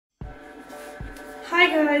Hi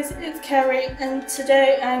guys, it's Kerry and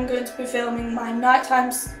today I'm going to be filming my nighttime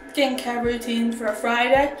skincare routine for a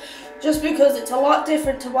Friday just because it's a lot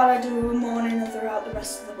different to what I do in the morning and throughout the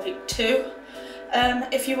rest of the week too.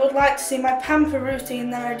 If you would like to see my pamper routine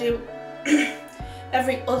that I do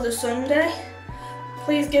every other Sunday,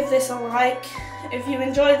 please give this a like. If you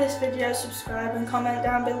enjoy this video, subscribe and comment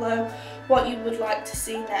down below what you would like to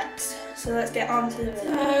see next. So let's get on to the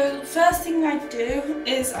video. So first thing I do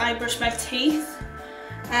is I brush my teeth,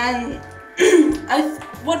 and I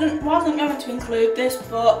wasn't going to include this,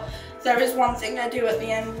 but there is one thing I do at the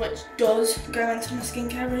end which does go into my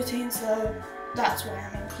skincare routine, so that's why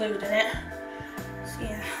I'm including it. So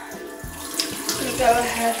yeah, I'm going to go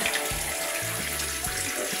ahead and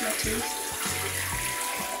brush my teeth.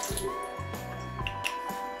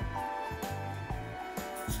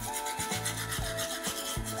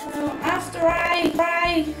 After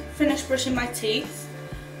I finish brushing my teeth,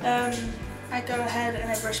 I go ahead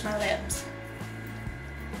and I brush my lips.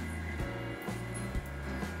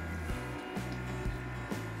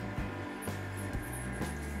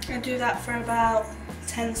 I do that for about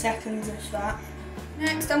 10 seconds if that.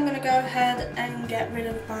 Next I'm going to go ahead and get rid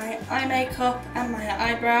of my eye makeup and my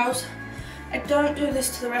eyebrows. I don't do this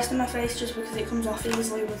to the rest of my face just because it comes off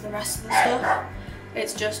easily with the rest of the stuff.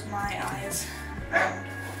 It's just my eyes and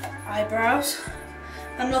eyebrows.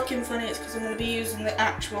 I'm looking funny, it's because I'm going to be using the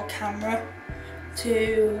actual camera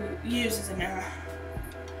to use as a mirror.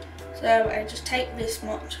 So I just take this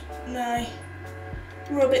much and I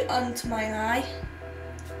rub it onto my eye.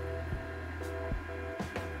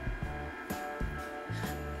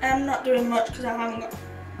 I'm not doing much because I haven't got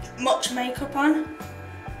much makeup on.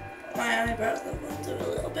 My eyebrows, I'll do a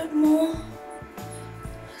little bit more.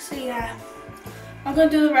 So yeah, I'm going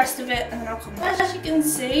to do the rest of it and then I'll come back. As you can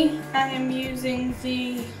see, I am using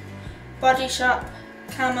the Body Shop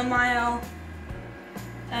Chamomile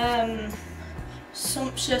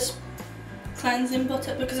Sumptuous Cleansing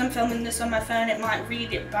Butter. Because I'm filming this on my phone, it might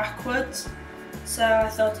read it backwards, so I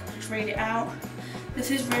thought I'd just read it out. This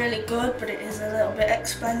is really good, but it is a little bit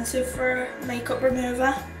expensive for a makeup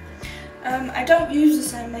remover. I don't use the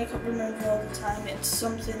same makeup remover all the time. It's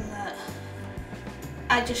something that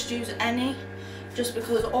I just use just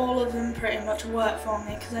because all of them pretty much work for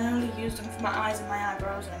me, because I only use them for my eyes and my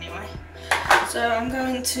eyebrows anyway. So I'm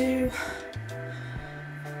going to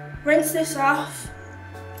rinse this off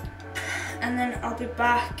and then I'll be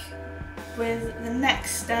back with the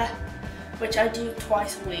next step, which I do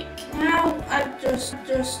twice a week. Now I've just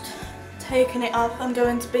taken it off. I'm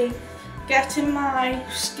going to be getting my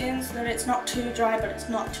skin so that it's not too dry but it's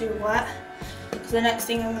not too wet. So the next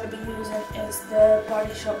thing I'm going to be using is the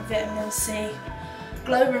Body Shop Vitamin C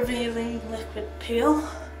Glow Revealing Liquid Peel.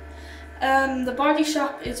 The Body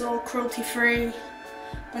Shop is all cruelty free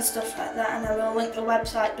and stuff like that, and I will link the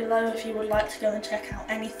website below if you would like to go and check out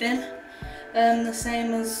anything. The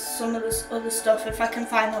same as some of this other stuff. If I can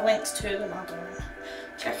find the links to them, I'll go and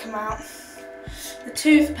check them out. The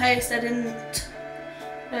toothpaste I didn't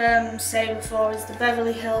say before is the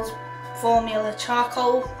Beverly Hills Formula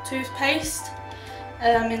Charcoal Toothpaste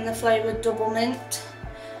in the flavour Double Mint,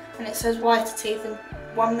 and it says whiter teeth in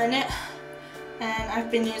 1 minute, and I've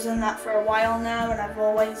been using that for a while now, and I've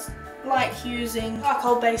always liked using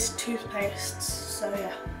charcoal based toothpastes, so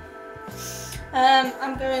yeah.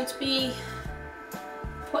 I'm going to be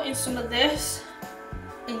putting some of this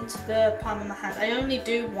into the palm of my hand. I only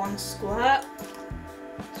do one squirt,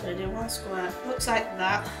 so I do one squirt, looks like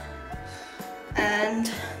that,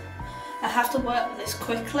 and I have to work with this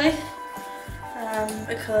quickly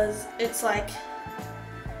because it's like,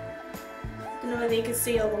 I don't know whether you can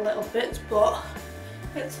see all the little bits, but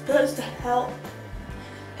it's supposed to help.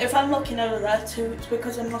 If I'm looking over there too, it's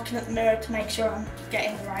because I'm looking at the mirror to make sure I'm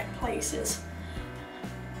getting the right places.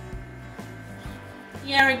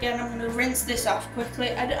 Yeah, again, I'm going to rinse this off quickly.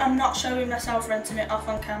 I'm not showing myself rinsing it off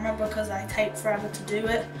on camera because I take forever to do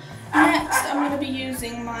it. Next, I'm going to be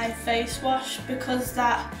using my face wash because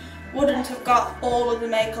that wouldn't have got all of the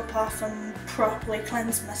makeup off and properly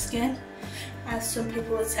cleansed my skin. As some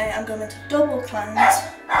people would say, I'm going to double cleanse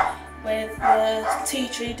with the Tea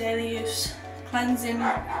Tree Daily Use Cleansing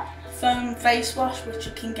Foam Face Wash, which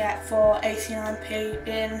you can get for 89p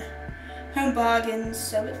in Home Bargains,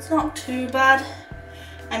 so it's not too bad.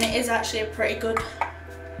 And it is actually a pretty good,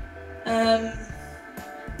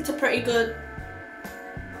 it's a pretty good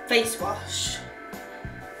face wash.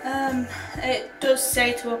 It does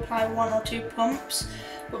say to apply 1 or 2 pumps,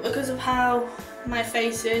 but because of how my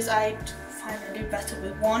face is, I find I do better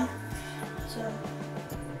with 1. So,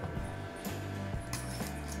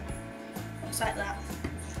 looks like that.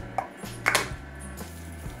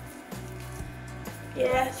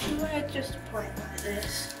 Yeah, so I just apply it like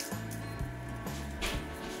this.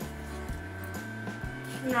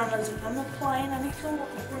 None of them I'm applying anything, I'm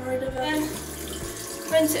not worried about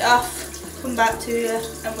it. Rinse it off, come back to you,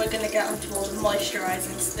 and we're going to get onto all the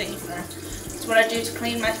moisturising things then. That's what I do to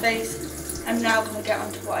clean my face. I'm now going to get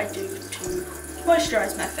onto what I do to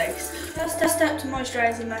moisturise my face. First step to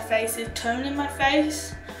moisturising my face is toning my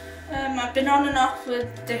face. I've been on and off with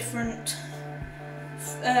different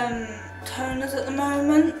toners at the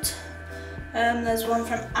moment. There's one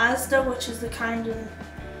from Asda, which is the kind of,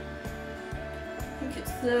 I think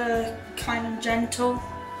it's the kind of gentle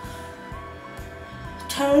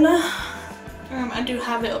toner. I do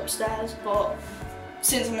have it upstairs, but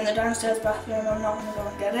since I'm in the downstairs bathroom, I'm not going to go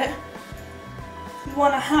and get it. The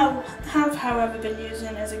one I have however been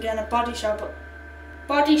using is again a Body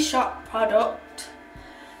Shop product,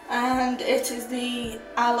 and it is the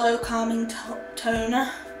Aloe Calming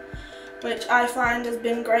Toner, which I find has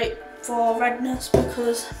been great for redness,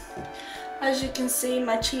 because as you can see,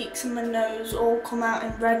 my cheeks and my nose all come out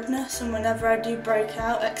in redness, and whenever I do break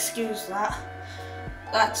out, excuse that,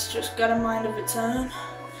 that's just got a mind of its own.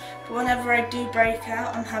 But whenever I do break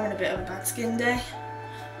out, I'm having a bit of a bad skin day.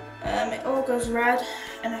 It all goes red,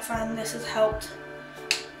 and I find this has helped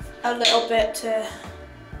a little bit to,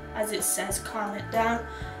 as it says, calm it down.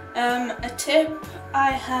 A tip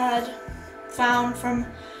I had found from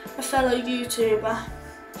a fellow YouTuber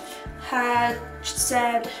had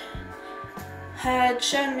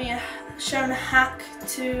shown a hack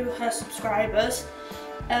to her subscribers.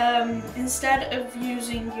 Instead of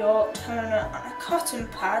using your toner on a cotton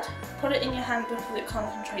pad, put it in your hand because it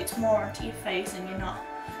concentrates more onto your face and you're not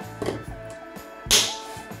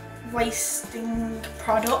wasting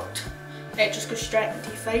product. It just goes straight into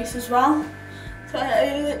your face as well. So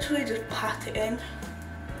I literally just pat it in.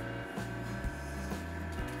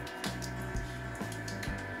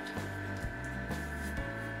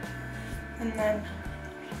 And then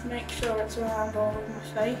make sure it's around all of my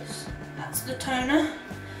face. That's the toner.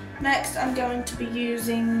 Next I'm going to be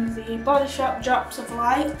using the Body Shop Drops of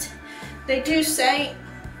Light. They do say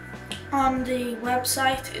on the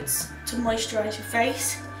website it's to moisturise your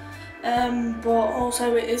face, but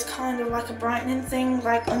also it is kind of like a brightening thing.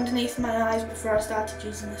 Like underneath my eyes before I started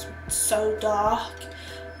using this was so dark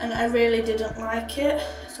and I really didn't like it.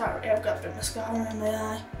 Sorry, I've got a bit of mascara in my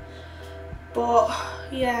eye. But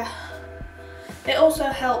yeah, it also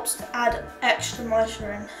helps to add extra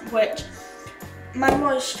moisture in, which my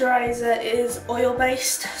moisturiser is oil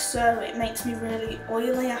based, so it makes me really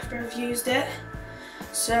oily after I've used it.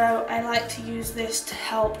 So I like to use this to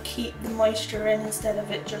help keep the moisture in instead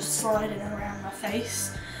of it just sliding around my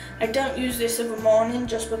face. I don't use this every morning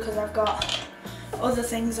just because I've got other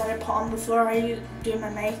things that I put on before I do my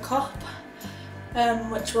makeup,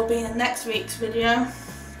 which will be in next week's video.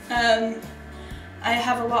 I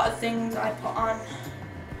have a lot of things I put on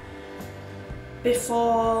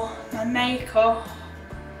before my makeup.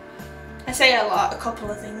 I say a lot, a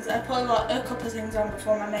couple of things. I put a couple of things on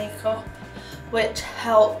before my makeup, which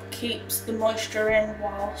help keeps the moisture in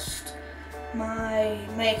whilst my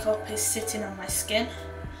makeup is sitting on my skin.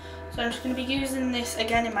 So I'm just going to be using this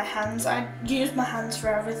again in my hands. I use my hands for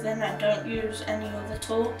everything, I don't use any other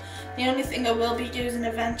tool. The only thing I will be using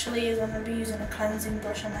eventually is I'm going to be using a cleansing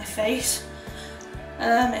brush on my face.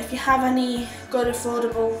 If you have any good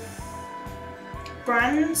affordable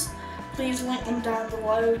brands, please link them down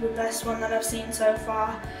below. The best one that I've seen so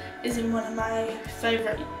far is in one of my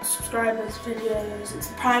favourite subscribers' videos. It's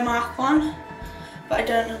the Primark one, but I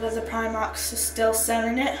don't know whether Primark's still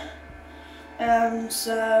selling it.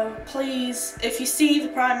 So please, if you see the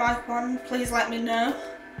Primark one, please let me know.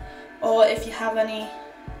 Or if you have any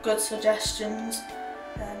good suggestions,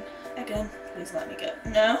 then again, please let me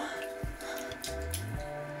know.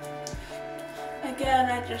 Again,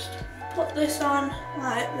 I just put this on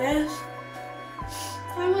like this.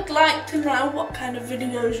 I would like to know what kind of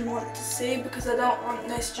videos you want to see, because I don't want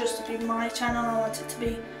this just to be my channel, I want it to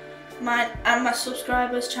be mine and my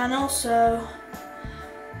subscribers' channel. So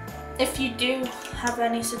if you do have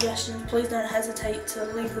any suggestions, please don't hesitate to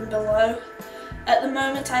leave them below. At the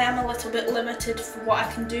moment I am a little bit limited for what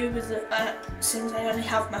I can do with it, since I only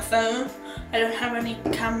have my phone. I don't have any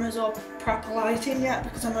cameras or proper lighting yet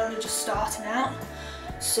because I'm only just starting out.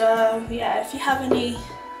 So yeah, if you have any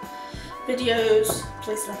videos,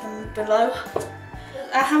 please leave them below.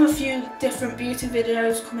 I have a few different beauty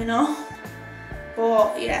videos coming up,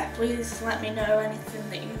 but yeah, please let me know anything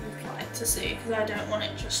that you would like to see, because I don't want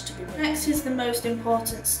it just to be me. Next is the most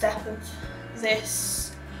important step of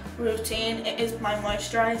this routine. It is my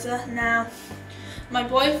moisturiser. Now, my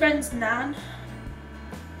boyfriend's nan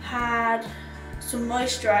had some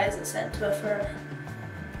moisturiser sent to her for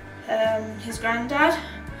his granddad,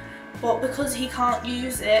 but because he can't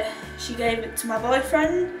use it, she gave it to my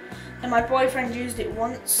boyfriend, and my boyfriend used it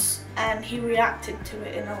once and he reacted to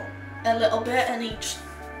it in a little bit and he just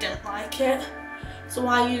didn't like it. So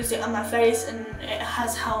I used it on my face and it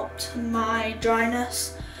has helped my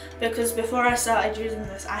dryness, because before I started using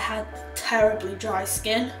this I had terribly dry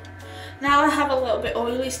skin. Now I have a little bit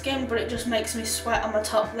oily skin, but it just makes me sweat on my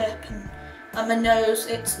top lip and on my nose.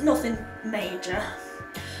 It's nothing major,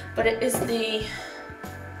 but it is the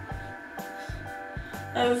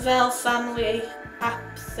Ovale Family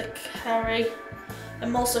Apothecary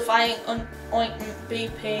Emulsifying Ointment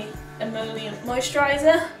BP Emollient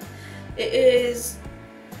Moisturiser. It is,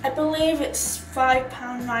 I believe it's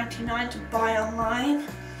 £5.99 to buy online.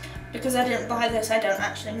 Because I didn't buy this, I don't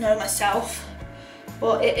actually know myself,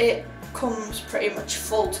 but it comes pretty much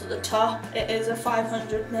full to the top. It is a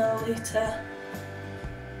 500ml,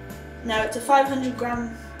 no, it's a 500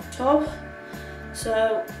 gram tub,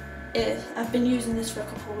 so I've been using this for a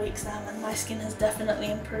couple of weeks now and my skin has definitely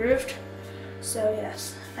improved. So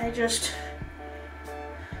yes, I just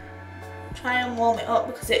try and warm it up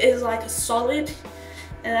because it is like a solid,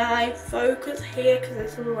 and I focus here because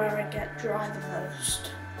this is where I get dry the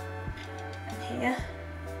most. And here.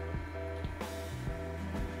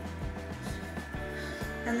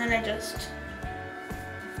 And then I just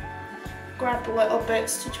grab little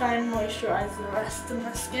bits to try and moisturise the rest of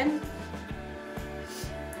my skin.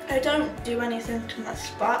 I don't do anything to my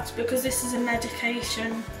spots because this is a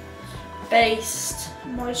medication based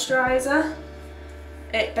moisturiser.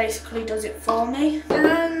 It basically does it for me.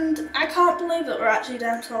 And I can't believe that we're actually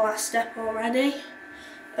down to the last step already.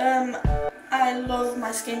 I love my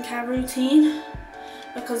skincare routine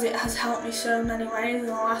because it has helped me so many ways, and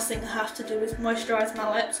the last thing I have to do is moisturise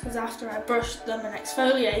my lips, because after I brushed them and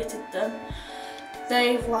exfoliated them,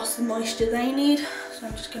 they've lost the moisture they need. So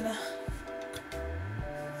I'm just gonna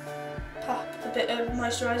pop a bit of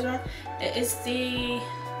moisturiser on. It is the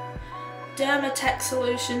Dermatec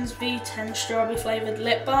Solutions V10 Strawberry Flavoured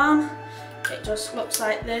Lip Balm. It just looks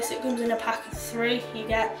like this. It comes in a pack of 3. You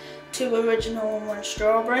get 2 original and 1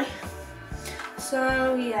 strawberry.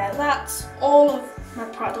 So yeah, that's all of my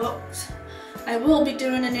products. I will be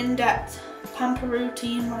doing an in-depth pamper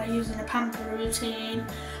routine, what I use in a pamper routine,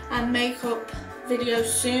 and makeup video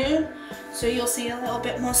soon. So you'll see a little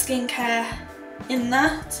bit more skincare in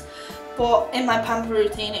that. But in my pamper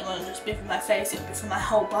routine, it won't just be for my face, it'll be for my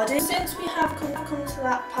whole body. Since we have come to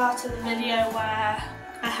that part of the video where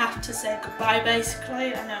I have to say goodbye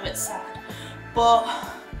basically, I know it's sad, but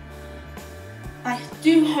I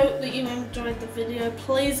do hope that you enjoyed the video.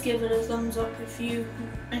 Please give it a thumbs up if you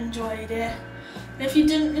enjoyed it. And if you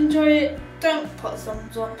didn't enjoy it, don't put a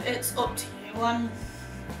thumbs up, it's up to you, I'm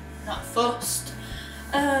not fussed.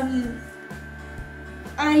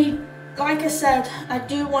 Like I said, I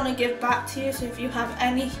do want to give back to you, so if you have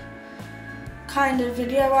any kind of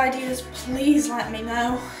video ideas, please let me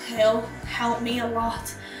know. It'll help me a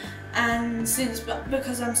lot. And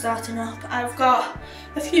because I'm starting up, I've got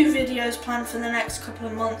a few videos planned for the next couple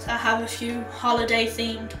of months. I have a few holiday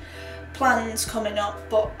themed plans coming up,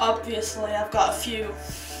 but obviously I've got a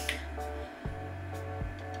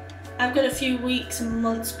few weeks and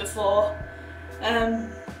months before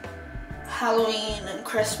Halloween and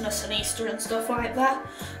Christmas and Easter and stuff like that.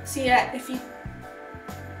 So yeah, if you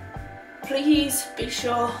please be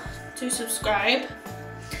sure to subscribe,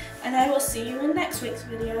 and I will see you in next week's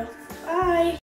video. Bye!